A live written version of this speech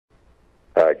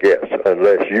I guess,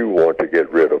 unless you want to get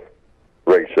rid of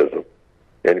racism,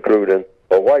 including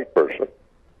a white person.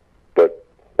 But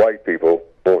white people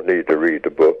won't need to read the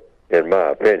book, in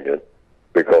my opinion,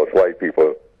 because white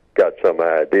people got some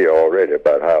idea already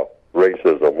about how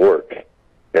racism works.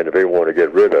 And if they want to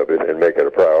get rid of it and make it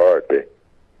a priority,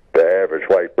 the average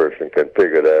white person can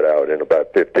figure that out in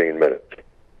about 15 minutes.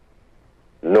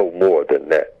 No more than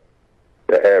that.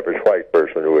 The average white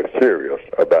person who is serious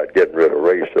about getting rid of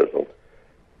racism,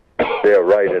 they're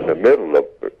right in the middle of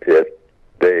it.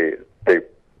 They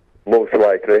most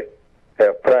likely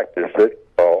have practiced it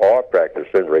or are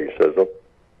practicing racism,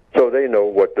 so they know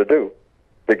what to do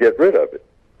to get rid of it.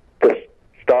 Just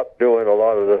stop doing a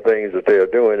lot of the things that they're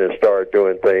doing and start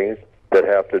doing things that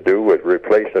have to do with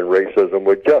replacing racism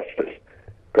with justice.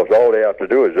 Because all they have to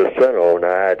do is just center on the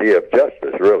idea of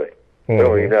justice, really. They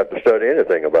don't even have to study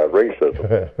anything about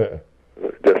racism.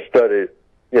 Just study,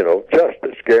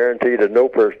 justice. Guarantee that no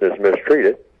person is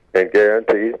mistreated, and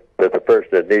guarantee that the person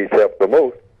that needs help the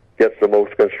most gets the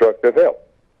most constructive help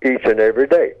each and every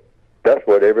day. That's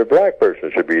what every black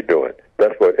person should be doing.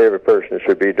 That's what every person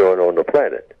should be doing on the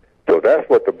planet. So that's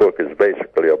what the book is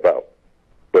basically about.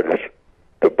 But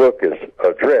the book is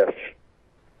addressed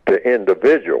to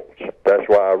individuals. That's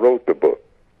why I wrote the book,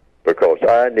 because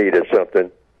I needed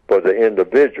something for the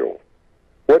individual.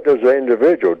 What does the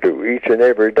individual do each and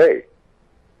every day?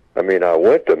 I mean, I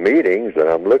went to meetings, and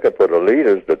I'm looking for the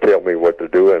leaders to tell me what to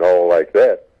do and all like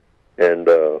that. And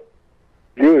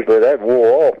usually that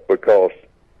wore off because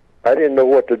I didn't know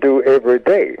what to do every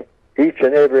day, each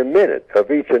and every minute of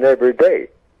each and every day.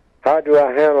 How do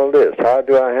I handle this? How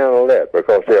do I handle that?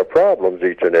 Because there are problems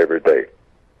each and every day.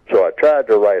 So I tried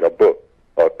to write a book,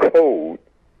 a code,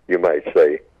 you might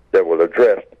say, that will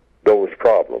address those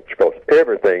problems, because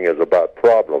everything is about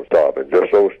problem solving,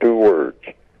 just those two words.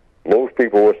 Most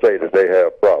people will say that they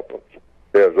have problems.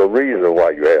 There's a reason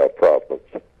why you have problems.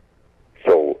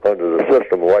 So under the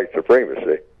system of white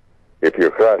supremacy, if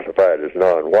you're classified as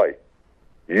non-white,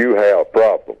 you have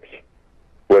problems,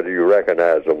 whether you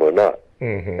recognize them or not.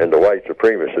 Mm-hmm. And the white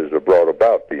supremacists have brought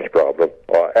about these problems,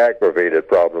 or aggravated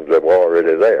problems that were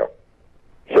already there.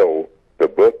 So the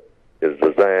book is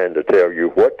designed to tell you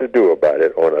what to do about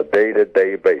it on a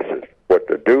day-to-day basis. What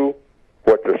to do,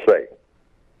 what to say.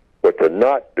 What to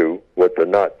not do, what to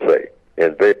not say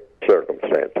in various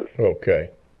circumstances. Okay.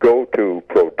 Go to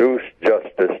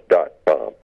producejustice.com.